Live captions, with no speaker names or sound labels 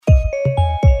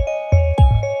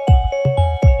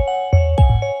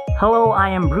Hello, I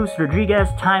am Bruce Rodriguez.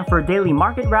 Time for Daily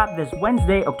Market Wrap this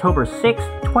Wednesday, October 6,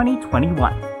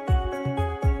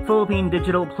 2021. Philippine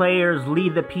digital players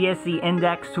lead the PSE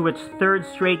index to its third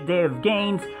straight day of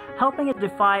gains, helping it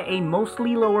defy a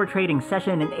mostly lower trading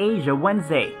session in Asia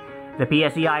Wednesday. The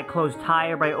PSEI closed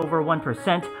higher by over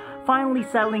 1%, finally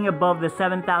settling above the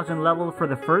 7,000 level for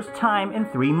the first time in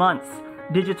 3 months.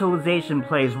 Digitalization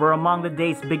plays were among the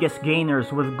day's biggest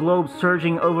gainers, with Globe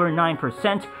surging over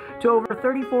 9% to over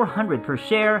 3,400 per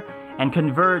share, and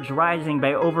Converge rising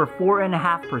by over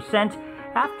 4.5%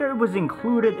 after it was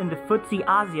included in the FTSE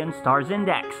ASEAN Stars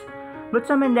Index. But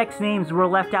some index names were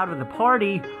left out of the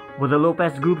party, with the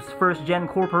Lopez Group's first-gen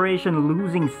corporation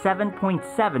losing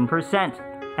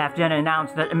 7.7%. FGen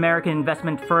announced that American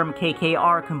investment firm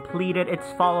KKR completed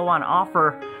its follow-on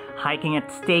offer, hiking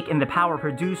its stake in the power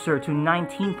producer to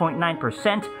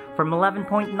 19.9% from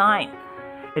 11.9%.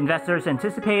 Investors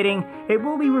anticipating it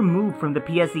will be removed from the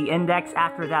PSE index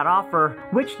after that offer,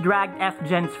 which dragged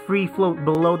FGen's free float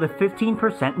below the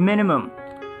 15% minimum.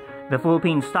 The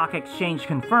Philippine Stock Exchange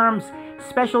confirms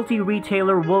specialty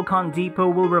retailer Wilcon Depot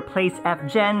will replace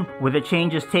FGen, with the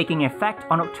changes taking effect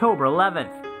on October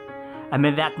 11th.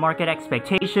 Amid that market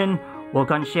expectation,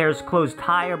 Wilcon shares closed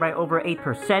higher by over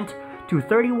 8% to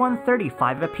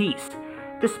 31.35 apiece.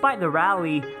 Despite the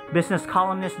rally, business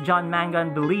columnist John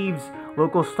Mangan believes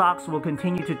local stocks will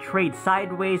continue to trade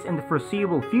sideways in the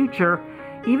foreseeable future,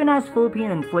 even as Philippine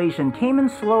inflation came in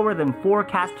slower than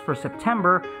forecast for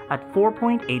September at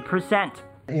 4.8%.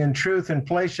 In truth,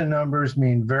 inflation numbers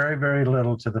mean very, very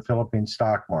little to the Philippine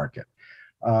stock market,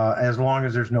 as long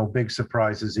as there's no big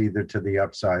surprises either to the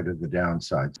upside or the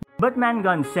downside. But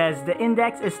Mangan says the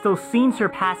index is still seen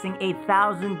surpassing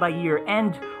 8,000 by year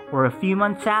end or a few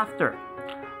months after.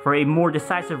 For a more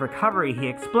decisive recovery, he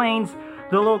explains,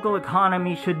 the local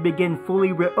economy should begin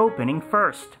fully reopening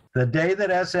first. The day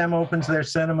that SM opens their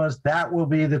cinemas, that will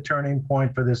be the turning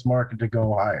point for this market to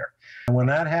go higher. And when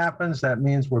that happens, that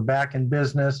means we're back in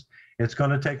business. It's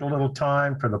going to take a little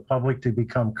time for the public to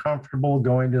become comfortable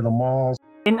going to the malls.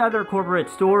 In other corporate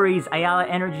stories, Ayala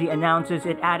Energy announces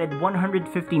it added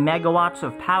 150 megawatts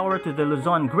of power to the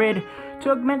Luzon grid to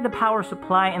augment the power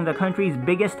supply in the country's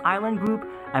biggest island group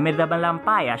amid the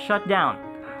Malampaya shutdown.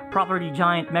 Property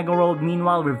giant Megaworld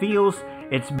meanwhile reveals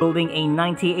it's building a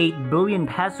 98 billion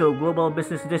peso global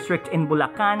business district in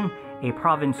Bulacan, a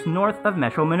province north of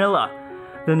Metro Manila.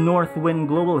 The North Wind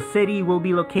Global City will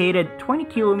be located 20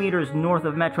 kilometers north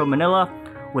of Metro Manila,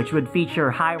 which would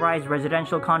feature high-rise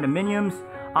residential condominiums,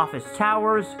 office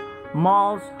towers,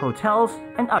 malls, hotels,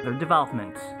 and other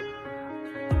developments.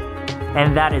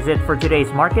 And that is it for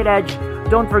today's Market Edge.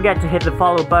 Don't forget to hit the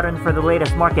follow button for the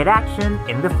latest market action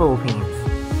in the Philippines.